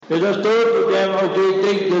It was told to them, okay,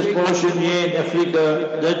 take this portion here in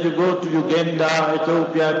Africa, then you go to Uganda,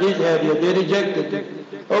 Ethiopia, this area. They rejected it.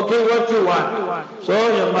 Okay, what you want? So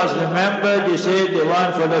you must remember, they said they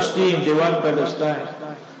want Palestine, they want Palestine.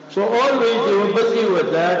 So always they were busy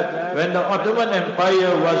with that. When the Ottoman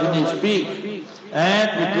Empire was in its peak, and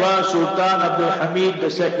it was Sultan Abdul Hamid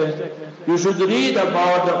II, you should read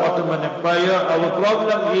about the Ottoman Empire. Our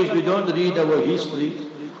problem is we don't read our history.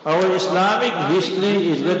 Our Islamic history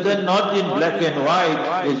is written not in black and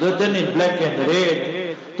white, it's written in black and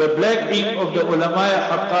red. The black ink of the ulama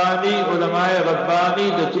haqqani, ulama rabbani,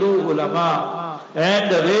 the true ulama, and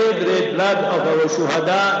the red blood of our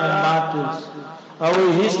shuhada and martyrs.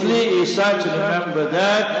 Our history is such, remember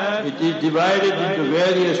that, it is divided into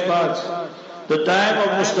various parts. The time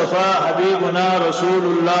of Mustafa Habibuna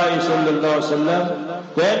Rasulullah sallallahu alaihi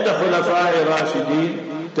wasallam, then the Khulafa Rashidin,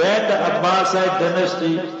 then the Abbaside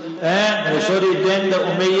dynasty, and then the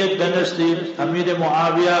Umayyad dynasty, Amir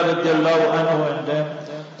Muawiyah radiallahu anhu and them.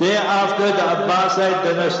 Thereafter the Abbaside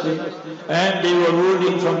dynasty, and they were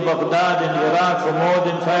ruling from Baghdad in Iraq for more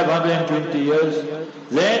than 520 years.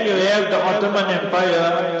 Then you have the Ottoman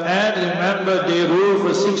Empire, and remember they ruled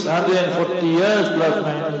for 640 years plus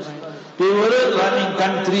minus. They weren't running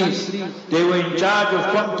countries, they were in charge of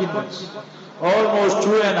continents. Almost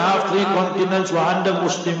 2.5, 3 continents were under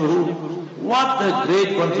Muslim rule. What a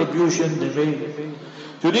great contribution they made.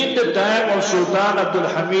 During the time of Sultan Abdul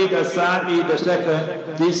Hamid II,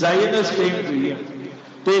 the Zionists came to him.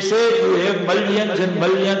 They said, you have millions and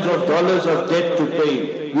millions of dollars of debt to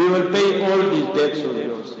pay. We will pay all these debts of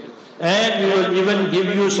yours. And we will even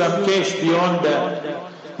give you some cash beyond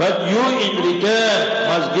that. But you in return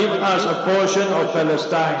must give us a portion of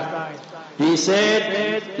Palestine. He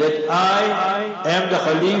said that I am the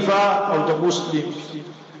Khalifa of the Muslims.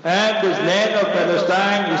 And this land of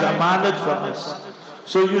Palestine is amanat for us.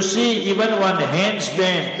 So you see, even one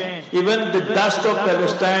handstand, even the dust of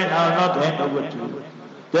Palestine are not handed over to you.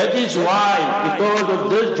 That is why, because of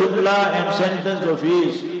this jumla and sentence of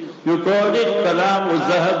his, you call it Kalam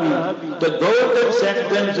al-Zahabi, the golden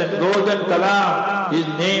sentence and golden Kalam. His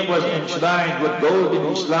name was enshrined with gold in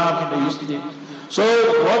Islam in the history. So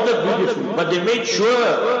what a beautiful, but they made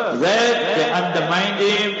sure that they undermined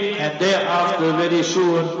him, and thereafter very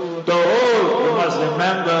soon, the whole, you must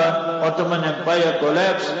remember, Ottoman Empire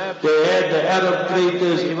collapsed. They had the Arab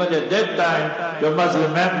traitors, even at that time, you must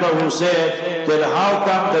remember who said that how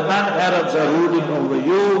come the non-Arabs are ruling over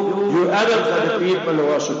you? You Arabs are the people who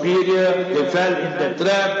are superior. They fell in the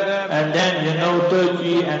trap, and then, you know,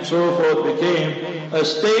 Turkey and so forth became a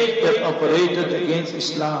state that operated against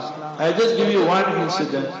Islam. I just give you one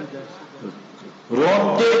incident.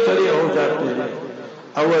 Romte khade ho jate hain.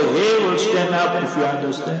 Our hair will stand up if you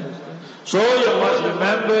understand. So you must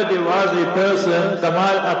remember there was a person,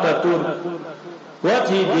 Kamal Ataturk. What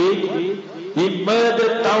he did, he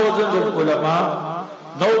murdered thousands of ulama.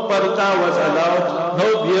 No parda was allowed,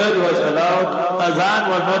 no beard was allowed, azan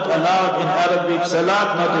was not allowed in Arabic,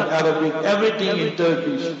 salat not in Arabic, everything in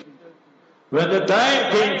Turkish. When the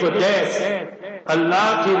time came for death,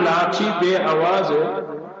 Allah ki lachi be awaz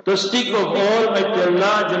hai. The stick of Almighty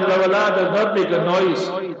Allah Jalla wala does not make a noise.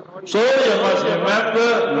 So you must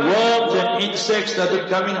remember, worms and insects started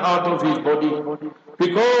coming out of his body.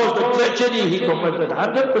 Because the treachery he committed,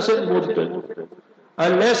 100% murtad. A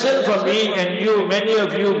lesson for me and you, many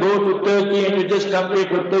of you go to Turkey and you just come back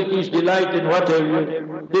with Turkey's delight and what have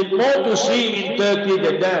you. There's more to see in Turkey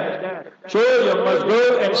than that. So you must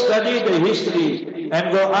go and study the history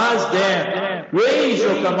and go ask them, where is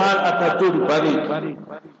your Kamal Ataturk buried?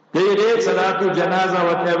 They read Salatul Janaza,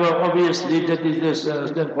 whatever, obviously that is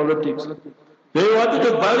this politics. They wanted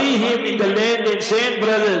to bury him in the land and sand,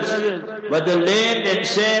 brothers. But the land and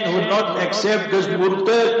sand would not accept this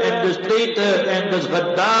murtad and this traitor and this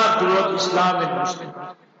ghaddar towards Islam and Muslims.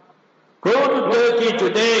 Go to Turkey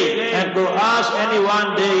today and go ask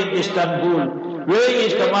anyone there in Istanbul, where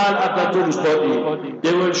is Kamal Ataturk's body?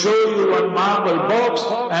 They will show you one marble box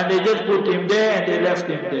and they just put him there and they left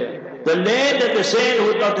him there. The land and the sand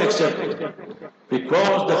would not accept it.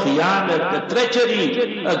 Because the khiyanat, the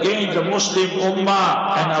treachery against the Muslim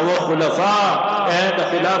Ummah and our Khulafa and the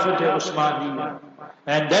Khilafat Usmaniyya.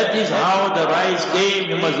 And that is how the rise came,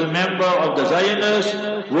 you must remember, of the Zionists.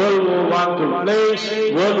 World War I took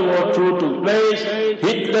place, World War II took place,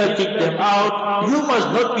 Hitler kicked them out. You must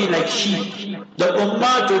not be like sheep. The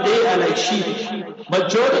Ummah today are like sheep.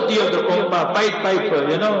 Majority of the Ummah, piper,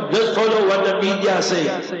 you know, just follow what the media say.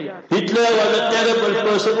 Hitler was a terrible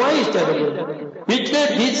person. Why is terrible? Hitler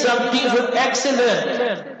did some things with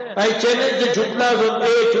excellence. I challenge the Jutlas on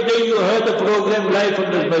air. Today you heard the program live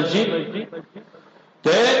from the MASJID.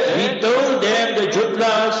 That the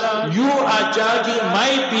jutlas, you are charging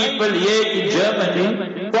my people here in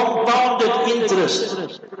Germany compounded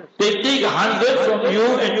interest. They take 100 from you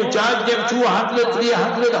and you charge them 200,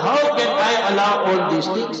 300. How can I allow all these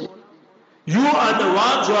things? You are the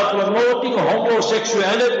ones who are promoting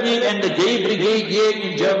homosexuality and the gay brigade here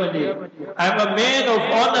in Germany. I'm a man of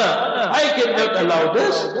honor. I cannot allow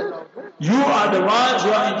this. You are the ones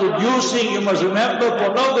who are introducing, you must remember,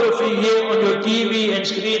 pornography here on your TV and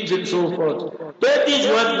screens and so forth. That is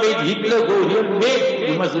what made Hitler go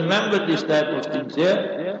here. You must remember this type of things,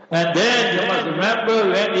 yeah? And then you must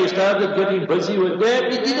remember when he started getting busy with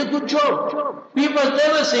that, he did a good job. We must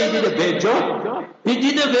never say he did a bad job. He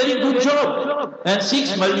did a very good job. And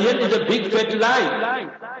 6 million is a big fat lie.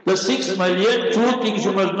 The 6 million, two things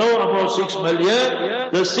you must know about 6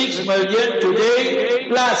 million. The 6 million today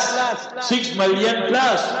plus 6 million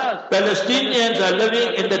plus Palestinians are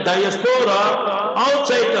living in the diaspora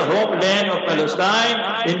outside the homeland of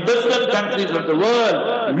Palestine in different countries of the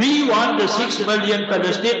world. We want the 6 million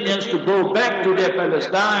Palestinians to go back to their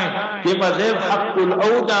Palestine. They must have haqqul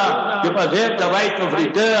awda. They must have the right of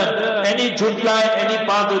return. Any jutla, any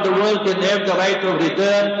part of the world can have the right of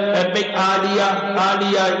return and make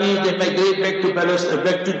aliyah is they migrate back to Palestine,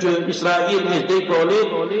 back to Israel as they call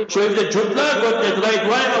it. So if the jutla got that right,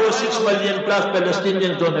 why our 6 million plus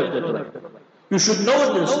Palestinians don't have that right? You should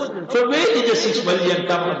know this. So where did the 6 million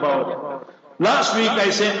come about? Last week I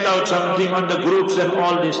sent out something on the groups and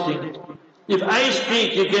all these things. If I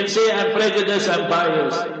speak, you can say I'm prejudiced, I'm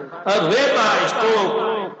biased. A rabbi spoke,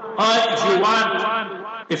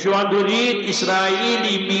 if you want to read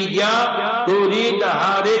Israeli media, to read the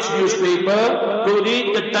Haaretz newspaper, to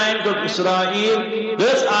read the Times of Israel,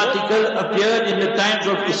 this article appeared in the Times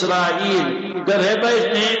of Israel. The rabbi's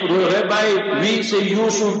name, Rabbi, we say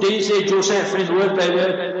Yusuf, they say Joseph in word by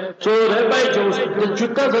word. So Rabbi Joseph, the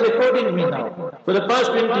Juttas are recording me now. For the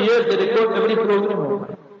past 20 years, they record every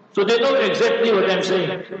program. So they know exactly what I'm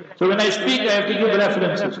saying. So when I speak, I have to give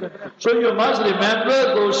references. So you must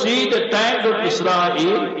remember, go see the Times of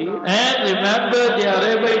Israel, and remember the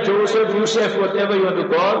Rabbi Joseph, Yusuf, whatever you want to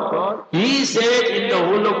call. He said in the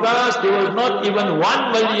Holocaust, there was not even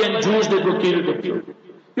 1 million Jews that were killed.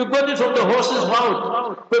 You got it from the horse's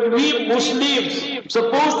mouth. But we Muslims,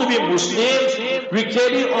 supposed to be Muslims, we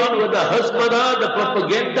carry on with the hasbara, the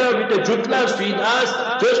propaganda, with the jutlas feed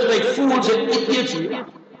us, just like fools and idiots.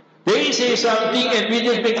 They say something and we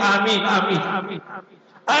just make Amin.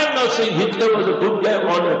 I'm not saying Hitler was a good guy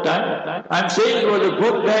all the time. I'm saying he was a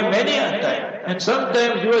good guy many a time. And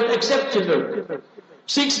sometimes he was exceptional.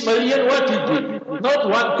 6 million, what he did? Not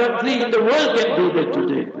one country in the world can do that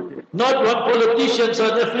today. Not one politician.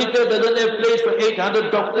 South Africa doesn't have place for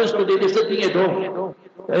 800 doctors today. They're sitting at home.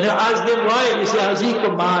 And I ask them why. They say,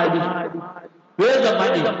 Hazika Mahali. Where's the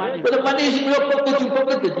money? But the money is in your pocket, you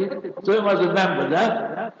pocketed it. So you must remember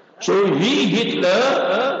that. So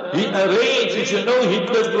Hitler, he arranged, if you know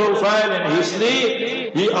Hitler's profile and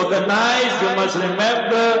history, he organized, you must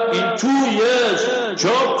remember, in 2 years,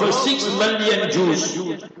 job for 6 million Jews.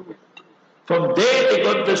 From there they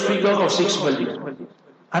got this figure of 6 million.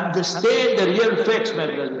 Understand the real facts, my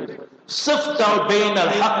brothers. Sift out bain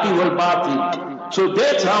al-haqqi wal-batil. So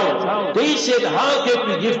that's how they said, how can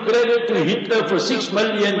we give credit to Hitler for 6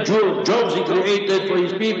 million jobs he created for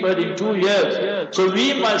his people in 2 years? So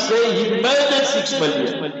we must say he murdered 6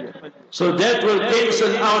 million. So that will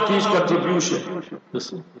cancel out his contribution.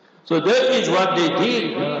 So that is what they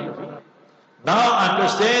did. Now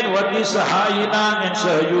understand what is Sahayina and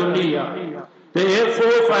Sahayuniya. They have 4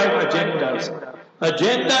 or 5 agendas.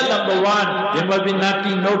 Agenda number 1, there must be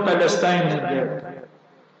nothing, no Palestine in there.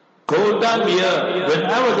 Golda Meir, when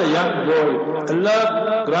I was a young boy,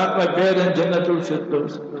 Allah grant my parents Jannatul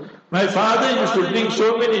Firdaus. My father used to bring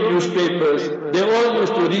so many newspapers, they all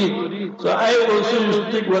used to read. So I also used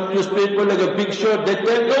to take one newspaper like a big shot. That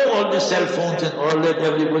time, no, all the cell phones and all that,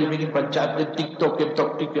 everybody making panchat and TikTok and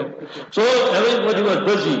TikTok. So everybody was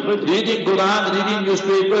busy, reading Quran, reading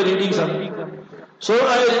newspaper, reading something. So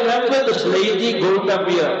I remember this lady Golda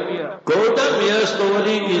Meir. Golda Meir's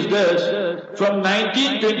story is this. From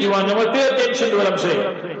 1921, now pay attention to what I'm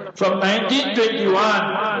saying. From 1921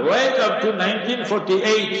 right up to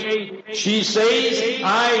 1948, she says,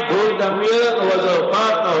 I, Golda Meir, was a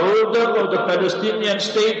holder of the Palestinian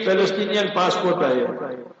state, Palestinian passport I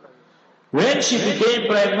have. When she became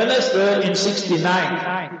Prime Minister in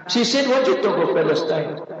 1969, she said, what do you talk of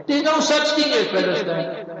Palestine? There is no such thing as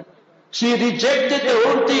Palestine. She rejected the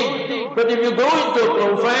whole thing. But if you go into a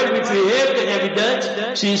profile, which we have the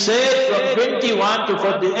evidence, she said from 21 to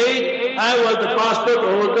 48, I was the passport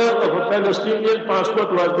holder of a Palestinian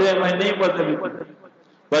passport was there, my name was everything.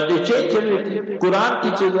 But they change everything. Quran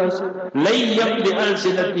teaches us, Layyam bi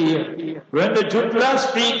al-sinatihim. When the Jutla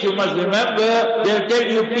speak, you must remember, they'll tell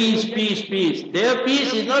you peace, peace, peace. Their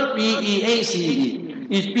peace is not P-E-A-C-E,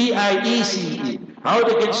 it's P-I-E-C-E. How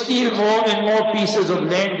they can steal more and more pieces of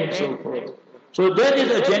land and so forth. So that is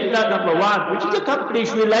agenda number one, which is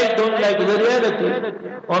accomplished. We like, don't like, the reality.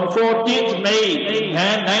 On 14th May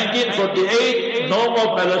and 1948, no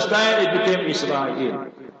more Palestine, it became Israel.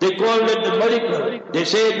 They called it the miracle. They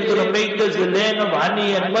said we're going to make this the land of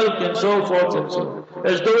honey and milk and so forth and so on.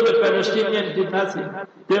 As though the Palestinians did nothing.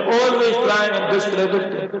 They always try and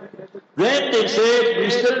discredit them. Then they said we're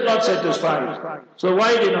still not satisfied. So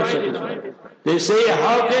why are they not satisfied? They say,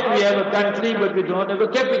 how can we have a country but we don't have a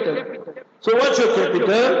capital? So what's your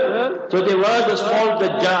capital? So there was a small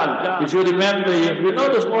Dajjal. If you remember him, you know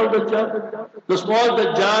the small Dajjal? The small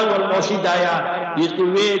Dajjal was Moshe Dayan. He used to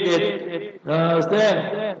wear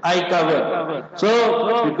that eye cover. So,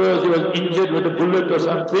 because he was injured with a bullet or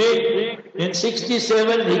something, in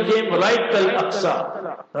 67 he came right to Al-Aqsa.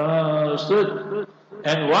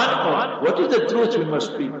 And what is the truth we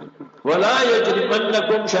must speak? وَلَا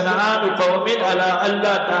يَجْرِمَنَّكُمْ شَنَآنُ قَوْمٍ عَلَىٰ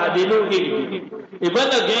أَلَّا تَعْدِلُوا إِلْهِ. Even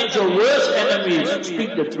against your worst enemies,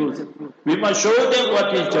 speak the truth. We must show them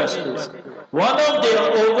what is justice. One of their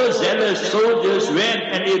overzealous soldiers went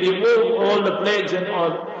and he removed all the flags and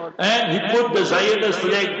all, and he put the Zionist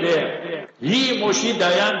flag there. He, Moshe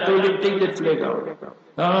Dayan, told him, take that flag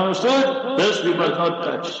out. So this we must not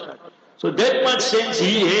touch. So that much sense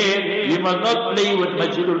he had, we must not play with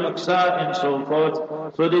Masjid al-Aqsa and so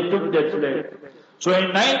forth. So they took that flag. So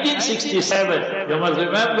in 1967, you must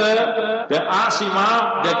remember, the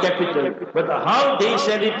Asima, the capital. But how they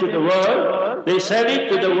sell it to the world? They sell it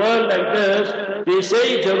to the world like this. They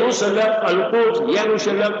say Jerusalem, Al-Quds,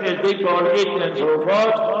 Jerusalem as they call it and so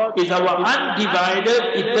forth, is our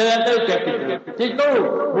undivided eternal capital. There's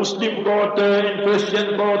no Muslim quarter and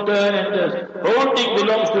Christian quarter and this. The whole thing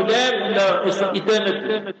belongs to them and it's for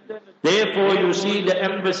eternity. Therefore you see the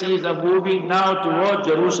embassies are moving now towards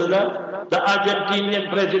Jerusalem. The Argentinian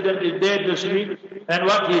president is there this week, and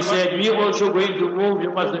what he said, we also going to move,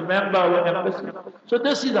 you must remember our embassy. So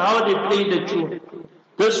this is how they play the tune.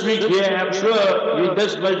 This week here, I'm sure, in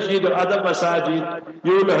this masjid or other masajid,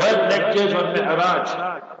 you will have heard lectures on Mi'raj.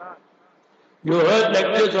 You heard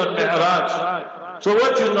lectures on Mi'raj. So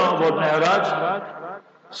what you know about Mi'raj?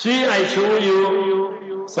 See, I show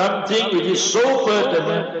you something which is so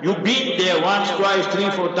pertinent. You've been there once, twice,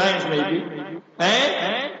 3, 4 times maybe.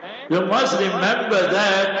 And you must remember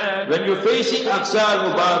that when you're facing Aqsa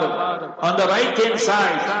al-Mubarak, on the right-hand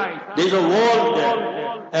side, there's a wall there.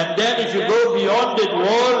 And then if you go beyond that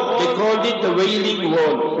wall, they called it the Wailing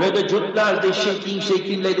Wall, where the Jutlas, they're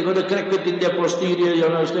shaking like they're going to crack it in their posterior, you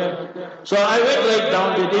understand? So I went right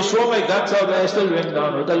down there. They saw my guts out, I still went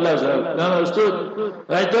down with Allah's help. You understood?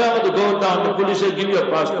 I told I want to go down. The police said, give me your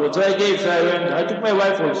passport. So I gave, so I went. I took my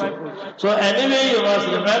wife also. So anyway, you must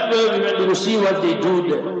remember, we went to see what they do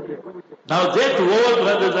there. Now that wall,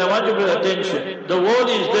 brothers, I want you to pay attention. The wall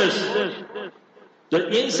is this. The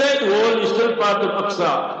inside wall is still part of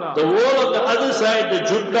Aqsa. The wall on the other side, the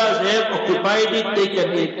Jutlas have occupied it,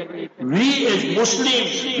 taken it. We as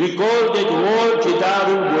Muslims, we call that wall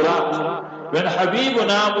Jidarul Burak. When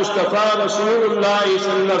Habibuna Mustafa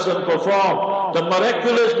Rasulullah performed the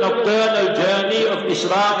miraculous nocturnal journey of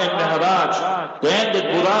Isra and Mi'raj, then that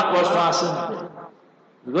Burak was fastened.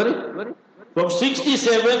 You got it? From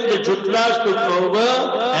 67, the Jutlas took over,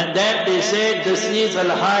 and then they said, this is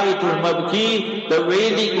Al-Ha'itul Mabki, the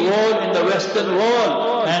Wailing Wall in the Western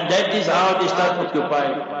Wall, and that is how they start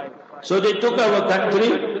occupying. So they took our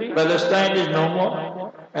country, Palestine is no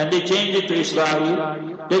more, and they changed it to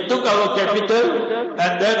Israel. They took our capital,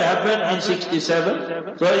 and that happened in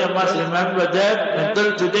 67. So you must remember that,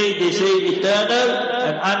 until today they say eternal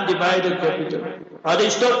and undivided capital. Are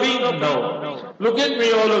they stopping? No. Look at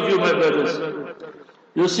me, all of you, my brothers.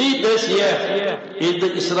 You see this here is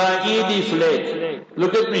the Israeli flag.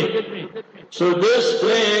 Look at me. So this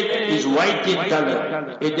flag is white in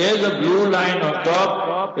color. It has a blue line on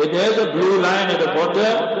top. It has a blue line at the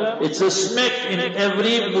bottom. It's a smack in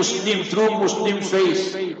every Muslim, true Muslim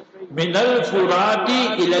face. Min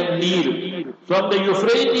al-Furati ila al-Nil. From the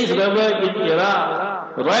Euphrates River in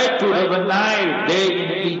Iraq, right to River Nile, there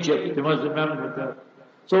in Egypt. You must remember that.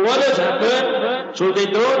 So what has happened? So they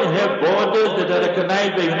don't have borders that are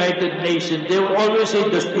recognized by United Nations. They will always say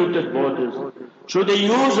disputed borders. So they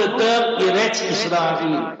use the term Eretz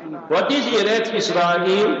Israel. What is Eretz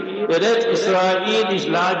Israel? Eretz Israel is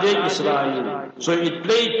larger Israel. So it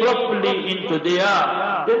played properly into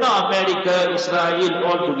their You know, America, Israel,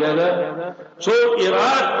 all together. So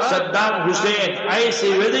Iraq, Saddam Hussein, I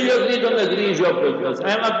say, whether you agree or don't agree is your business.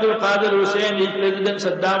 I am Abdul Qadir Hussein, his President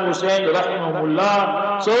Saddam Hussein,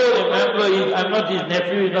 rahimahullah. So remember, I'm not his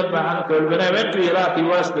nephew, he's not my uncle. When I went to Iraq, he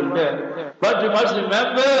was still there. But you must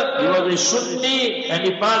remember, he was a Sunni and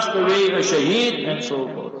he passed away a Shaheed and so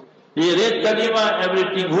forth. He read Kalima,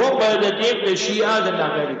 everything. Who by the name? The Shias in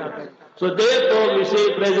America. So therefore we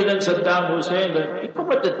say President Saddam Hussein, he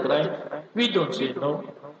committed crime. We don't say no.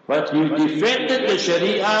 But he defended the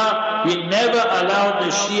Sharia. He never allowed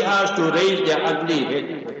the Shias to raise their ugly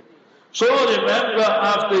head. So remember,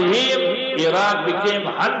 after him, Iraq became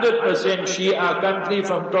 100% Shia country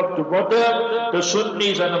from top to bottom. The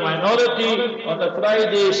Sunnis are a minority. On the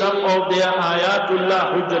Friday, some of their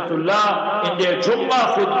Ayatullah, Hujjatullah, in their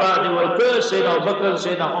Jummah khutbah, they will curse Sayyidina Abu Bakr,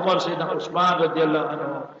 Sayyidina Umar, Sayyidina Usman, radiallahu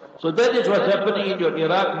anhu. So that is what's happening in your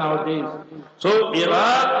Iraq nowadays. So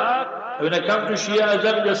Iraq, when I come to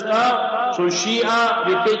Shiaism just now, so Shia,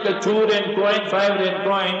 we take a 2 rand coin, 5 rand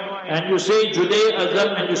coin, and you say Judaism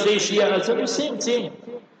and you say Shiaism, it's same.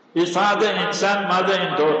 It's father and son, mother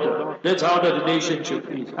and daughter. That's how the relationship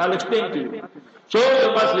is. I'll explain to you. So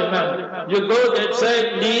you must remember, you go that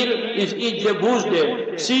side, Nil is Egypt, who's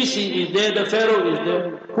there? Sisi is there, the Pharaoh is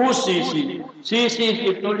there. Who's Sisi? Sisi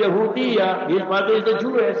is Ibn al-Yahudiya, his mother is the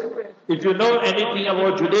Jewess. If you know anything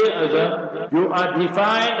about Judaism, you are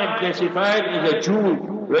defined and classified as a Jew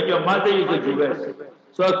when your mother is a Jewess.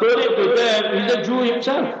 So according to them, he's a Jew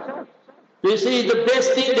himself. They say it's the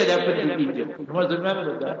best thing that happened in Egypt. You must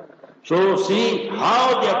remember that. So see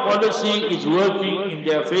how their policy is working in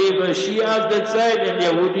their favor. Shias that side and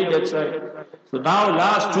Yahudi that side. So now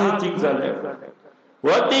last 2 things are left.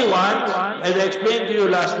 What they want, as I explained to you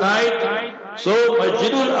last night, so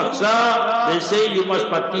Masjidul Aqsa, they say you must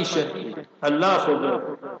partition it. Allah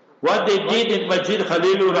forbid. What they did in Masjid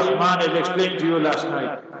Khalilur Rahman, as I explained to you last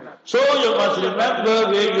night. So you must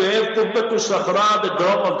remember where you have Qubbatul Sakhra, the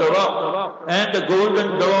dome of the rock, and the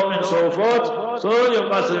golden dome and so forth. So you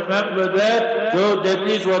must remember that. So that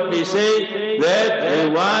is what they say, that they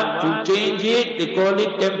want to change it, they call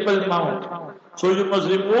it Temple Mount. So you must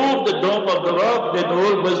remove the dome of the rock, that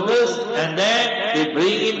whole business, and then they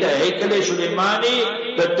bring in the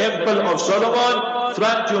Haikal-e-Sulaimani, the temple of Solomon.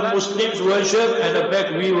 Front you Muslims worship, and the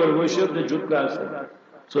back we will worship the Jutlas.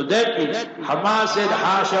 So that is, Hamas said,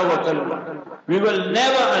 Hasha wa Kalma. We will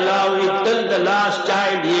never allow it till the last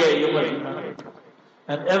child here, you must remember.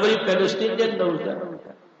 And every Palestinian knows that.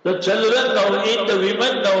 The children know it, the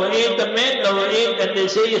women know it, the men know it, and they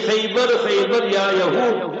say, Khaybar, Khaybar, Ya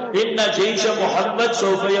Yahud, Inna Jaysha Muhammad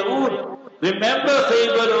Sofa Yahud. Remember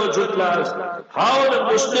Khaybar, O Jutlas, how the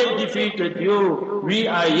Muslim defeated you. We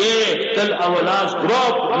are here till our last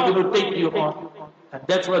drop, we're going to take you on. And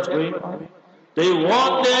that's what's going on. They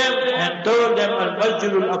warned them and told them,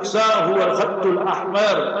 Al-Masjidul Aqsa huwa al-Khattul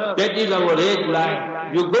Ahmar. That is our red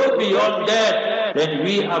line. You go beyond that, then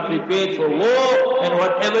we are prepared for war and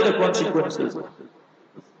whatever the consequences.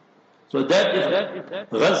 So that is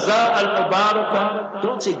Gaza al-Mubarakah.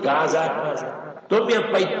 Don't say Gaza. Don't be a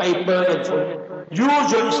piper and so on.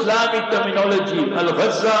 Use your Islamic terminology.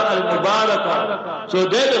 Al-Gaza al-Mubarakah. So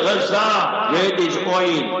that Gaza where there is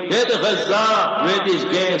oil, that Gaza where there is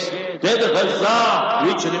gas, that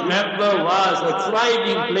Gaza which remember was a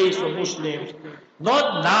thriving place for Muslims.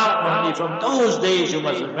 Not now only, from those days you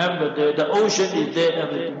must remember the ocean is there,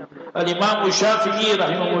 everything. Al-Imam Shafi'i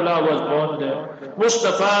rahimahullah was born there.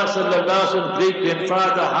 Mustafa sallallahu alaihi wasallam, great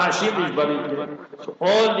grandfather Hashim is buried there. So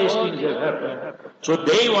all these things have happened. So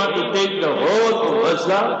they want to take the whole of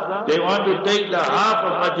Gaza, they want to take the half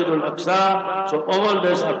of Masjidul Aqsa. So all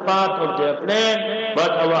this are part of their plan,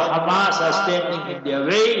 but our Hamas are standing in their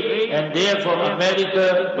way, and therefore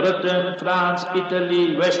America, Britain, France,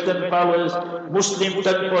 Italy, Western powers, Muslim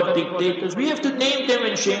third-world dictators, we have to name them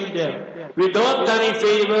and shame them. We don't curry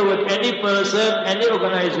favor with any person, any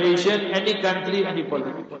organization, any country, any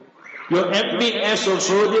politician. Your MBS of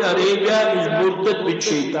Saudi Arabia is Murtad bin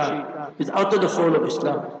Shaitan. It's out of the fold of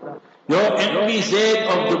Islam. Your MBZ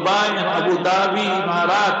of Dubai and Abu Dhabi,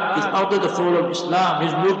 Emirat is out of the fold of Islam.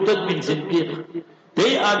 It's Murtad bin Zindiq.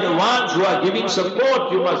 They are the ones who are giving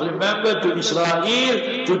support, you must remember, to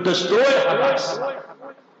Israel to destroy Hamas.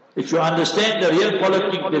 If you understand the real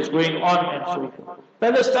politics that's going on and so forth.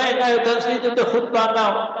 Palestine, I have translated the khutbah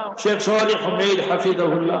now. Sheikh Salih Humaid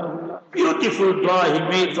Hafidahullah. Beautiful dua he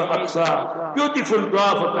made for Aqsa. Beautiful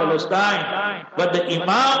dua for Palestine. But the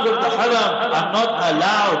Imams of the Haram are not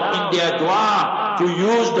allowed in their dua to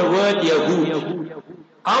use the word Yahud.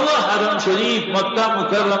 Our Haram Sharif, Makkah,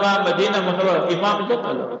 Mukarramah, Medina, Munawwara, Imam is not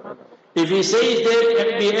allowed. If he says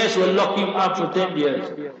that, MBS will lock him up for 10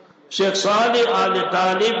 years. Sheikh Salih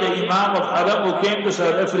Al-Talib, the Imam of Haram, who came to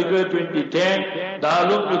South Africa 2010,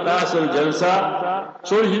 Darul Vikas al-Jalsa.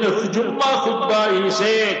 So in a Jummah khutbah, he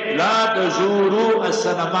said, La tazuru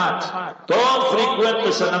as-sanamat. Don't frequent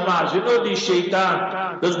the sanamats. You know the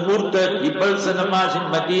shaitan, those murtad, he built sanamats in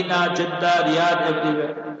Medina, Jeddah, Riyadh,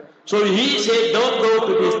 everywhere. So he said, don't go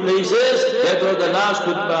to these places. That was the last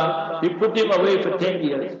khutbah. He put him away for 10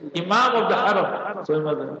 years. Imam of the Haram. So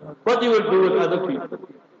what you will do with other people?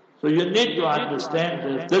 So you need to understand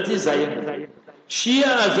this. That is Zionism.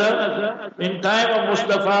 Shiaism, in time of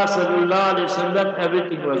Mustafa sallallahu alaihi wasallam,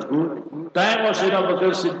 everything was good. Time of Sayyidina Abu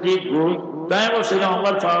Bakr Siddiq, good. Time of Sayyidina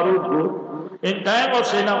Umar Farooq, good. In time of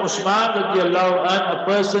Sayyidina Usman radiallahu anh, a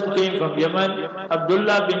person came from Yemen,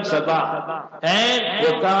 Abdullah bin Sabah, and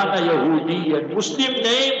Wakana Yahudi, a Muslim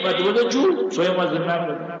name, but was a Jew. So you must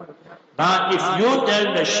remember. Now, if you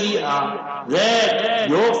tell the Shia that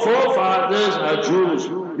your forefathers are Jews,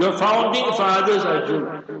 your founding fathers are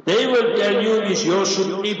Jews, they will tell you it's your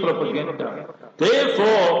Sunni propaganda.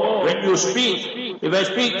 Therefore, when you speak, if I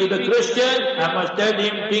speak to the Christian, I must tell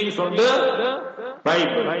him things from the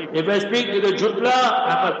Bible. If I speak to the Jutla,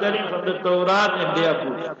 I must tell him from the Torah and their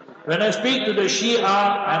books. When I speak to the Shia,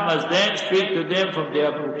 I must then speak to them from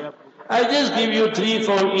their books. I just give you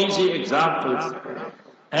 3-4 easy examples.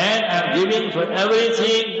 And I'm giving for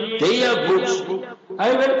everything their books.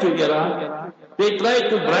 I went to Iran. They tried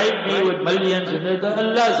to bribe me with millions, and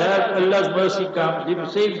Allah's help, Allah's mercy comes, He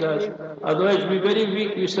saves us. Otherwise we're very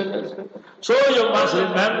weak, we sinners. So you must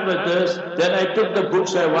remember this. Then I took the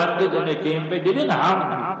books I wanted and I came back. They didn't harm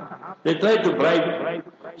me. They tried to bribe me.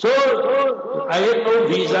 So I had no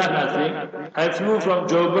visa, nothing. I flew from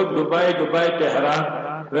Joburg, Dubai,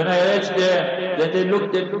 Tehran. When I reached there, then they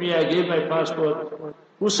looked at me, I gave my passport.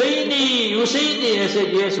 Hussaini. I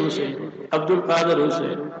said, yes, Hussaini. Abdul Qadir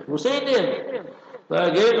Hussain. Hussaini. So I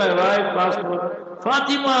gave my wife passport.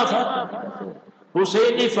 Fatima.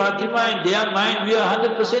 Hussaini, Fatima, in their mind, we are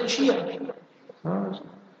 100% Shia.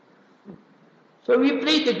 So we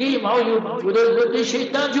played the game. How you, with the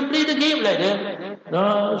shaitans, you play the game like that.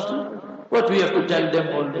 No, what we have to tell them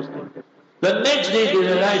all this thing. The next day they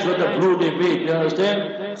realized what a brew they made. You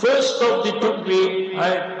understand? First stop they took me,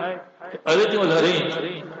 everything was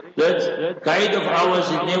arranged. That guide of ours,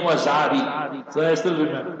 his name was Zari. So I still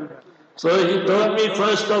remember. So he told me,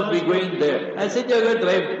 first stop, we're going there. I said, you're going to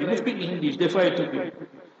drive. You can speak English. Therefore I took him.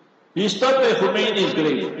 He stopped by Khomeini's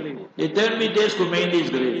grave. He told me, there's Khomeini's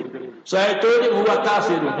grave. So I told him, Huwa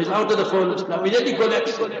kafirun. He's out of the fold of Islam. He didn't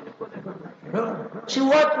collapse. See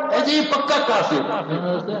what? I said, Pakka kafir. You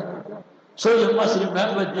understand? So you must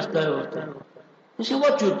remember this type of thing. You say,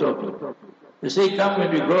 what you talking? They say, come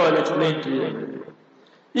when we go, I'll explain to you.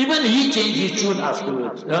 Even he changed his tune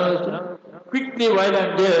afterwards. Quickly while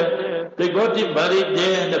I'm there, they got him buried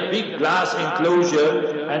there in a big glass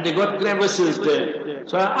enclosure and they got crevices there.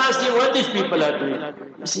 So I asked him what these people are doing.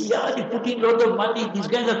 He said, yeah, they put in a lot of money. These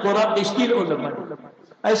guys are corrupt, they steal all the money.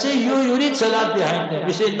 I say, you read Salat behind them.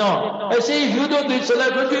 He said, no. I say, if you don't read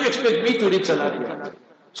Salat, don't you expect me to read Salat behind them?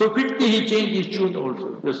 So quickly he changed his tune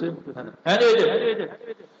also. You see?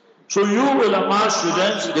 So you ulama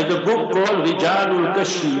students, there's a book called Rijalul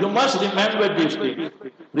Kashi. You must remember this thing.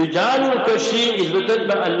 Rijalul Kashi is written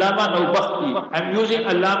by Allama Nawbakhti. I'm using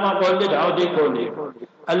Allama already, how they call it.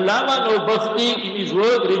 Allama Nawbakhti in his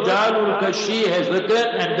work Rijalul Kashi has written,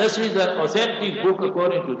 and this is an authentic book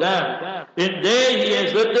according to them. In there he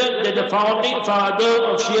has written that the founding father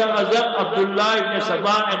of Shiaism, Abdullah ibn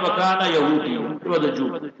Sabah and Wakana Yahudi. He was a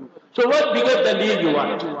Jew. So what bigger dalil you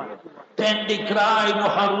want? Then they cry,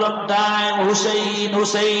 Muharram time, Hussein.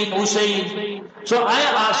 So I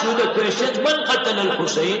ask you the question, Man qatal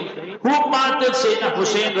al-Hussein? Who martyred Sayyidina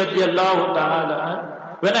Hussein radiallahu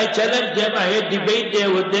ta'ala? When I challenged them, I had debate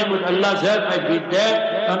there with them, with Allah's help, I beat them.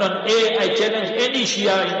 And on I challenge any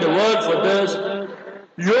Shia in the world for this.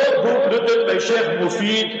 Your book written by Sheikh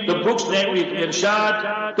Mufid, the book's name is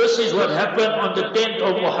Irshad. This is what happened on the 10th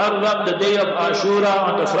of Muharram, the day of Ashura,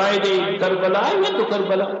 on the Friday in Karbala. I went to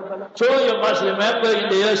Karbala. So you must remember in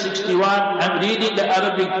the year 61, I'm reading the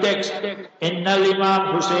Arabic text. Inna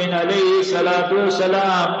al-Imam Hussein alayhi salatu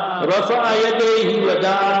salam rafa'a yadayhi wa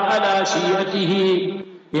da'a ala shiyatihi.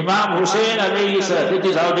 Imam Hussein alayhi salam,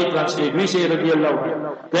 this is how they translate. We say radiallahu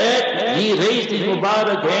anhu, that he raised his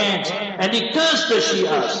Mubarak hands and he cursed the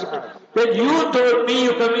Shias. That you told me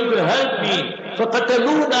you're coming to help me,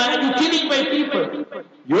 فَقَتَلُونَا, and you're killing my people.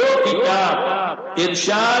 Your kitab,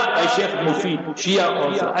 Irshad by Sheikh Mufid, Shia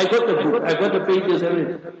also. I got the book, I got the pages,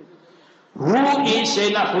 everything. Who is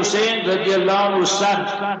Sayyidina Hussein radiallahu anhu's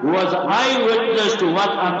son, who was an eyewitness to what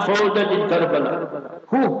unfolded in Karbala?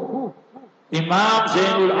 Who? Imam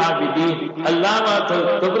Zainul Abidin. Allama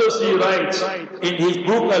Tabrasi writes in his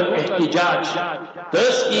book Al-Ihtijaj,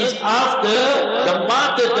 this is after the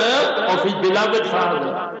martyrdom of his beloved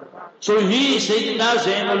father. So he, Sayyidina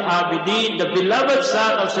Zainul Abidin, the beloved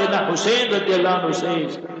son of Sayyidina Hussein radiallahu anhu,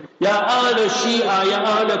 says, Ya Ahl Shia, Ya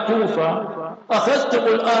Ahl Kufa, أخذتم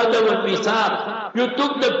الأهد والميثاق. You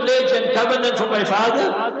took the pledge and covenant from my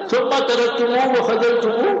father, ثم تركتموه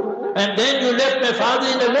وخذلتموه, and then you left my father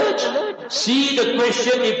in the lurch. See the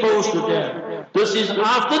question he posed to them. This is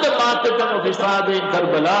after the martyrdom of his father in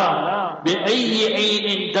Karbala. بأي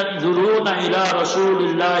عين تنظرون إلى رسول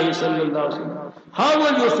الله صلى الله عليه وسلم. How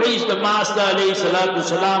will you face the Master alayhi salatu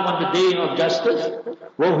salam on the day of justice?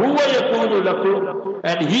 وَهُوَ يَقُولُ لَكُمْ,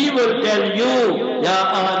 and he will tell you,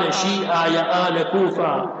 Ya Ahl Shia, Ya Ahl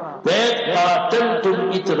Kufa, that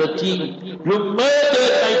قَاتَلْتُمْ إِتْرَتِي, you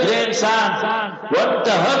murdered my grandson,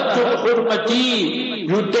 وَانْتَهَبْتُمْ حُرْمَتِي,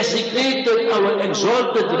 you desecrated our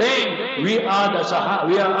exalted rank. We are the Sahaba,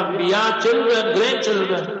 we are Anbiya, children,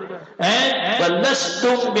 grandchildren, and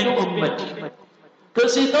وَلَسْتُمْ مِنْ أُمَّتِي.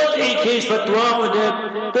 This is not a case fatwa with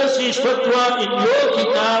it. This is fatwa in your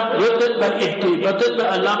kitab written by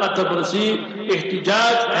Allama Tabrasi,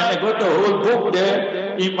 Ihtijaj, and I got the whole book there.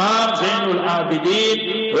 Imam Zainul Abidin,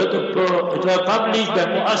 it was published by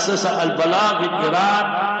Muassasa Al-Balagh in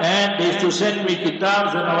Iran, and they used to send me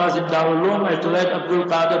kitabs when I was in Darul. I used to write Abdul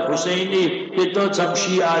Qadir Hussaini. They taught some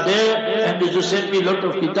Shia there, and they used to send me a lot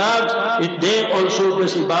of kitabs. In there also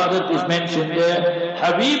this ibadat is mentioned there.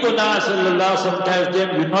 Habibuna sallallahu sometimes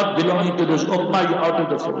them, you're not belonging to this ummah, you're out of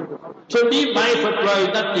the fold. So leave my fatwa is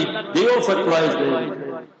nothing. Their fatwa is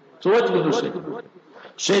there. So what will you say?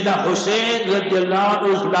 Sayyidina Hussein radiallahu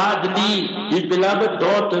anhu's ladli, his beloved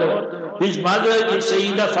daughter, his mother is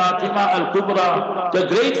Sayyida Fatima al-Kubra, the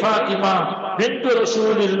great Fatima, bint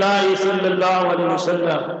Rasulullah sallallahu alayhi wa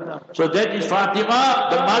sallam. So that is Fatima,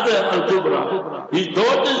 the mother al-Kubra. His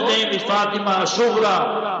daughter's name is Fatima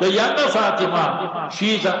al-Sughra, the younger Fatima.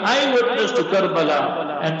 She is an eyewitness to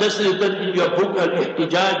Karbala. And this is written in your book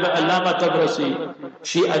Al-Ihtijaj by Allama Tabrasi.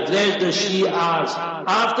 She addressed the Shi'as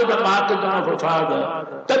after the martyrdom of her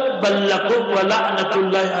father. Tabbal lakum wa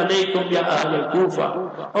la'natullahi alaykum ya Ahl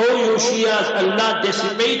al-Kufa. Oh you Shi'as, Allah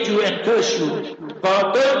decimate you and curse you.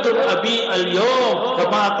 Qataltum abi al-yawm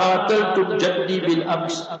kama qataltum jaddi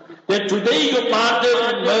bil-ams. That today you martyred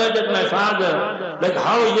and murdered my father, like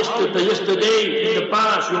how yesterday in the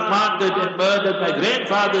past you martyred and murdered my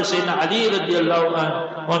grandfather Sayyidina Ali radiallahu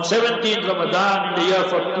anhu on 17th Ramadan in the year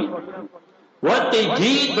 40. What they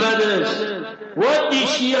did, brothers, what the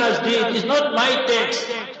Shias did is not my text.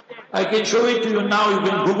 I can show it to you now, you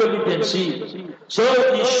can Google it and see. So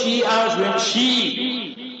the Shias, when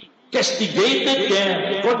she castigated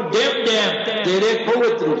them, condemned them, they read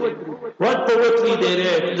poetry. What poetry they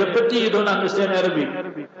read? It's a pity you don't understand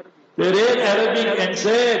Arabic. They read Arabic and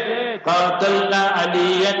said, قَاتَلْنَا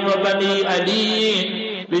عَلِيًّا وَبَنِي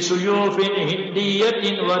عَلِيٍّ بِسُيُوفٍ هِنْدِيَّةٍ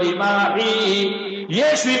وَرِمَاحٍ.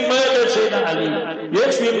 Yes, we murdered Sayyidina Ali.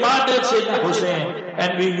 Yes, we murdered Sayyidina Hussein.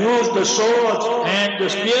 And we used the swords and the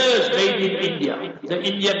spears made in India, the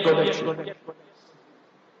Indian collection.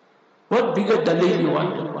 What bigger dalil you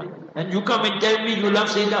want? And you come and tell me you love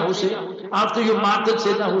Sayyidina Hussein after you murdered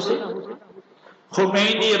Sayyidina Hussein?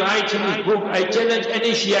 Khomeini writes in his book, I challenge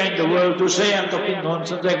any Shia in the world to say I'm talking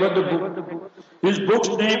nonsense. I got the book. His book's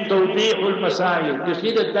name, Tawdeehul Masail. You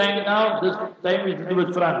see the time now? This time is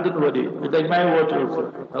with France, don't worry. It's like my watch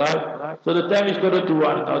also. Right? So the time is quarter to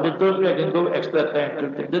 1 now. They told me I can go extra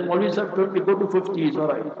time. Then Maulvi Sahib told me go to 50, it's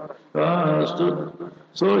alright.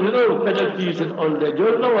 So you know, penalties and all that.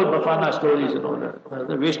 You know all Bafana stories and all that.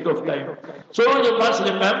 The waste of time. So you must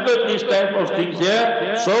remember these type of things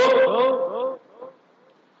here. So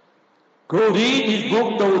go read his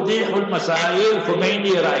book, Tawdeehul Masail.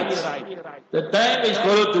 Khomeini writes. The time is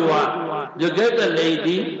quarter to 1. You get a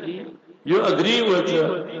lady, you agree with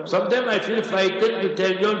her. Sometimes I feel frightened to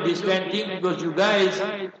tell you this kind of thing because you guys,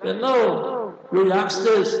 you know, you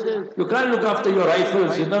youngsters, you can't look after your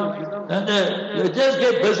rifles, you know. And you just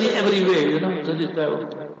get busy everywhere, you know.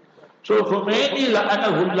 So Khomeini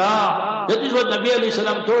la'anahullah, that is what Nabi alayhi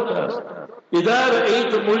salam taught us. إِذَا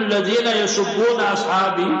رَأَيْتُمُ الَّذِينَ يَسُبُّونَ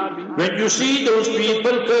أَصْحَابِي, when you see those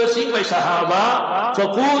people cursing my Sahaba,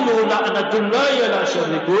 فَقُولُوا لَعْنَةُ اللَّهِ عَلَى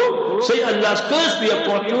شَرِّكُمْ, say Allah's curse be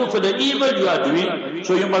upon you for the evil you are doing.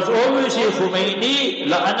 So you must always say Khomeini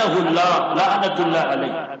la'anahullah, la'natullah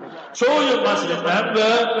alayhi. So you must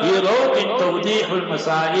remember, he wrote in Tawdeehul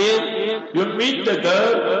Masail you meet the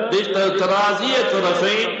girl, this Taraziyat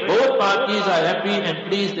Rafain, both parties are happy and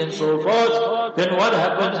pleased and so forth. Then what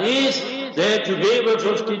happens is that you gave her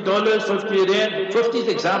 $50, 50 rand, 50 is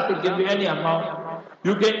example, can be any amount.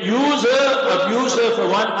 You can use her, abuse her for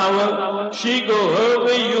 1 hour, she go her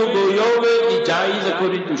way, you go your way, it jais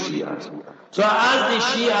according to Shias. So I ask the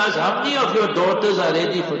Shias, how many of your daughters are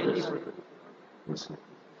ready for this?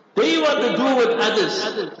 They want to do with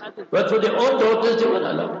others, but for their own daughters they won't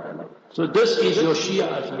allow. So this is your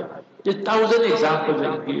Shias. There's 1,000 examples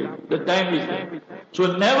I can give. The time is there.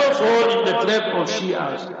 So never fall in the trap of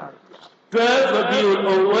Shias. 12 Rabiul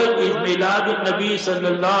Awwal is Miladun Nabi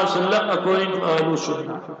sallallahu alaihi wasallam according to Ahlul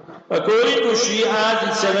Sunnah. According to Shias,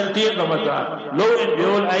 it's 17th Ramadan. Lo and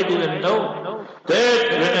behold, I didn't know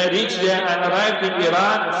that when I reached there, I arrived in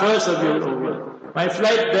Iran, 1st Rabiul Awwal. My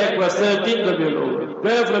flight back was 13th Rabiul Awwal.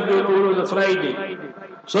 12 Rabiul Awwal was a Friday.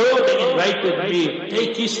 So they invited me.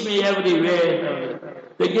 They kissed me everywhere.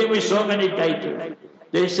 They gave me so many titles.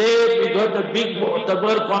 They said we got a big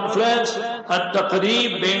Mu'tabar conference at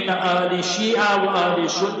Taqreeb between Ahli Shia and Ahli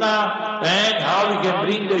Sunnah, and how we can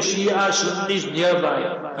bring the Shia Sunnis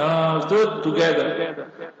nearby, stood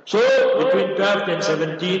together. So between 12th and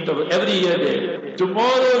 17th of every year there.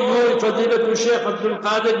 Tomorrow you, Fadilatul Shaykh Abdul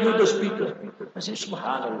Qadir, you the speaker. I said,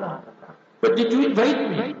 Subhanallah. But did you invite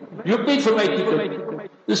me? You paid for my ticket.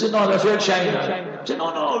 They said, no, I felt shy. I said,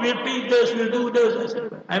 no, we'll pay this, we'll do this. I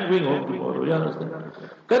said, I'm going home tomorrow, you understand?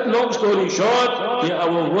 Cut long story short, they are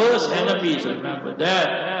our worst enemies, remember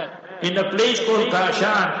that. In a place called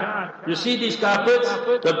Kashan, you see these carpets?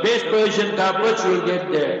 The best Persian carpets you'll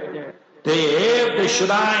get there. They have the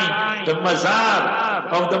shrine, the mazar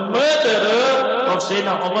of the murderer of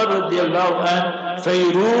Sayyidina Umar radiallahu anhu,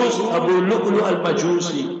 Fayruz Abu Lu'lu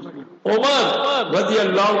al-Majusi. Umar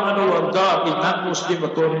radiallahu anhu warda is not Muslim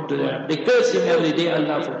according to them. They curse him every day,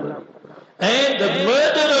 Allah forbid. And the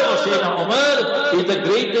murderer of Sayyidina Umar is the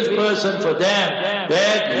greatest person for them,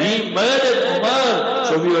 that he murdered Umar.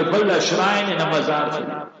 So we will build a shrine in a mazar for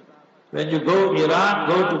him. When you go Iran,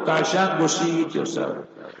 go to Kashan, go see it yourself.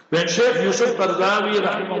 When Sheikh Yusuf Qaradawi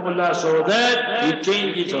rahimahullah saw that, he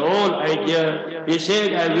changed his whole idea. He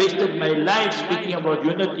said, I wasted my life speaking about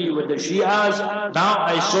unity with the Shias. Now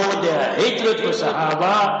I saw their hatred for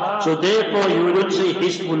Sahaba. So therefore you wouldn't say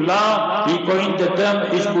Hizbullah. He coined the term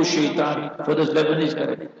Hizbu Shaitan for the Lebanese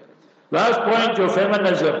current. Last point, your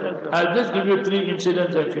feminism. I'll just give you 3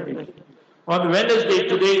 incidents and finish. On Wednesday,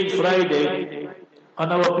 today is Friday,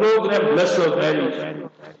 on our program, Bless of Marriage,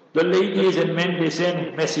 the ladies and men, they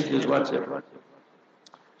send messages, WhatsApp.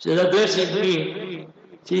 She's addressing me.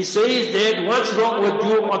 She says that, what's wrong with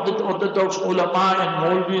you, Orthodox ulama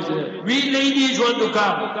and Maulvis? We ladies want to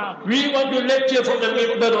come. We want to lecture from the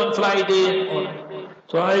minbar on Friday.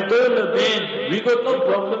 So I told her, man, we got no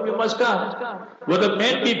problem, you must come. Will the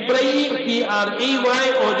men be praying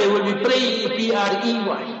P-R-A-Y or they will be praying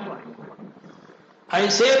P-R-E-Y? I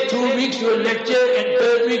said 2 weeks you will lecture and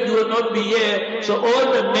 3rd week you will not be here. So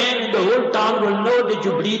all the men in the whole town will know that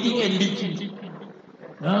you're bleeding and leaking.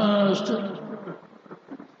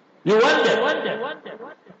 You want that?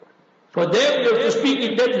 For them you have to speak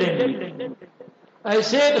in that language. I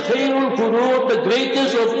said Khairul Qurun, the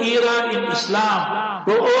greatest of era in Islam.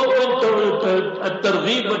 Go open to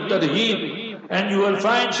At-Targhib At-Tarhib and you will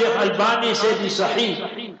find Sheikh Albani said it's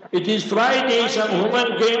Sahih. It is Friday, some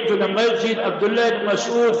woman came to the masjid, Abdullah ibn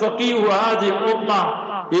Mas'ud, Faqih Hadhi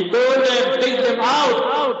Ummah. He told them, take them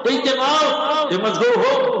out, they must go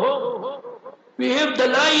home. We have the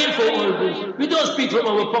line for all this. We don't speak from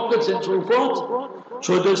our pockets and so forth.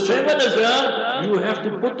 So this feminism, you have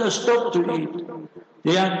to put a stop to it.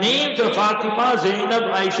 They are named Fatima,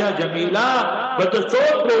 Zainab, Aisha, Jamila, but the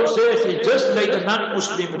thought process is just like a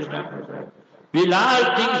non-Muslim, remember that.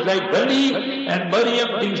 Bilal, things like Bali, and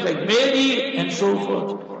Maryam, things like Mary, and so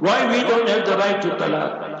forth. Why we don't have the right to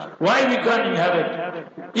talaq? Why we can't inherit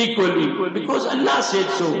equally? Because Allah said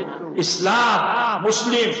so. Islam,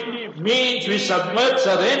 Muslims, means we submit,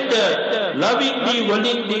 surrender, lovingly,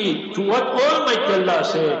 willingly, to what Almighty Allah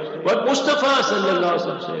said, what Mustafa sallallahu alaihi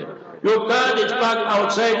wasallam said. Your car is parked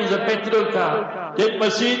outside is a petrol car. That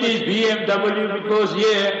Mercedes, BMW, because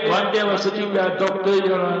one day I was sitting there, doctor,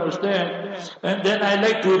 you understand. And then I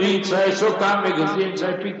like to read, so I saw car magazines,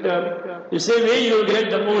 I picked up. They say, where you get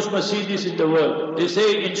the most Mercedes in the world? They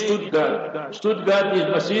say in Stuttgart. Stuttgart is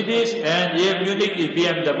Mercedes, and Munich is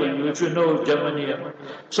BMW, if you know Germany.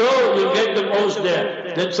 So you get the most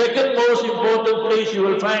there. The second most important place you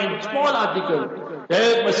will find, small article,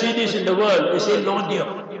 they have Mercedes in the world. They say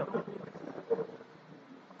London.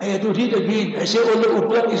 I had to read again. I say, all the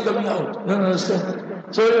Uprak is coming out. You understand?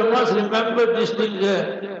 So you must remember this thing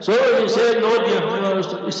there. So he said, Lord,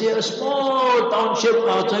 you see a small township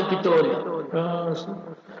outside Pretoria.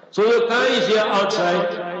 So your car is here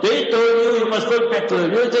outside. They told you must put petrol.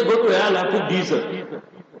 You say, go to hell, I put diesel.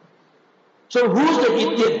 So who's the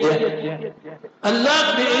idiot then?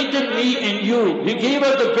 Allah created me and you. He gave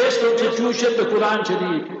us the best constitution, the Quran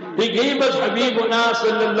Sharif. He gave us Habibuna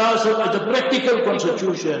sallallahu alaihi wasallam, the practical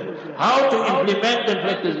constitution. How to implement and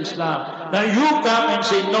practice Islam. Now you come and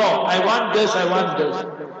say, no, I want this, I want this.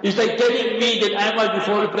 It's like telling me that I must be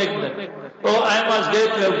fall pregnant. Or I must get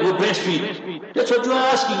breastfeed. That's what you are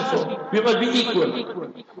asking for. We must be equal.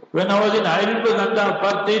 When I was in Heidelberg under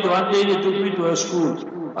apartheid, one day they took me to a school,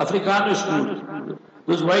 Afrikaner school.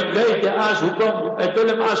 Those white guys, they asked, Hukum, I told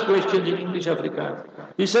them ask questions in English, Afrikaans.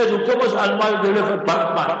 He said, Hukum was Almal for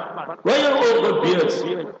Batman. Why you all got beards?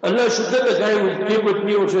 Allah shukr, the guy who came with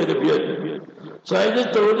me also had a beard. So I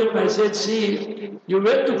just told him, I said, see, you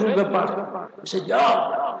went to Kruger Park. He said,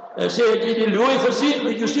 yeah. I said, did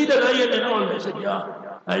you see the lion and all? I said,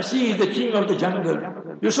 yeah. I see he's the king of the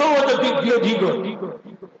jungle. You saw what a big beard he got.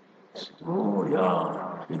 Oh,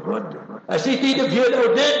 yeah, he got. I said, take the beard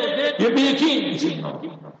out there, you'll be a king. He said,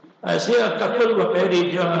 no. I say a couple were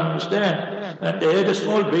married, you understand, and they had a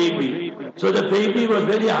small baby. So the baby was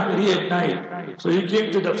very hungry at night. So he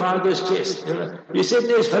came to the father's chest. He said,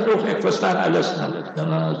 there's Hadouk Ekfastan Alasna. You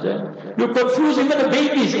understand? You confuse even the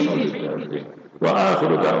babies.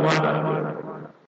 وآخر دعوانا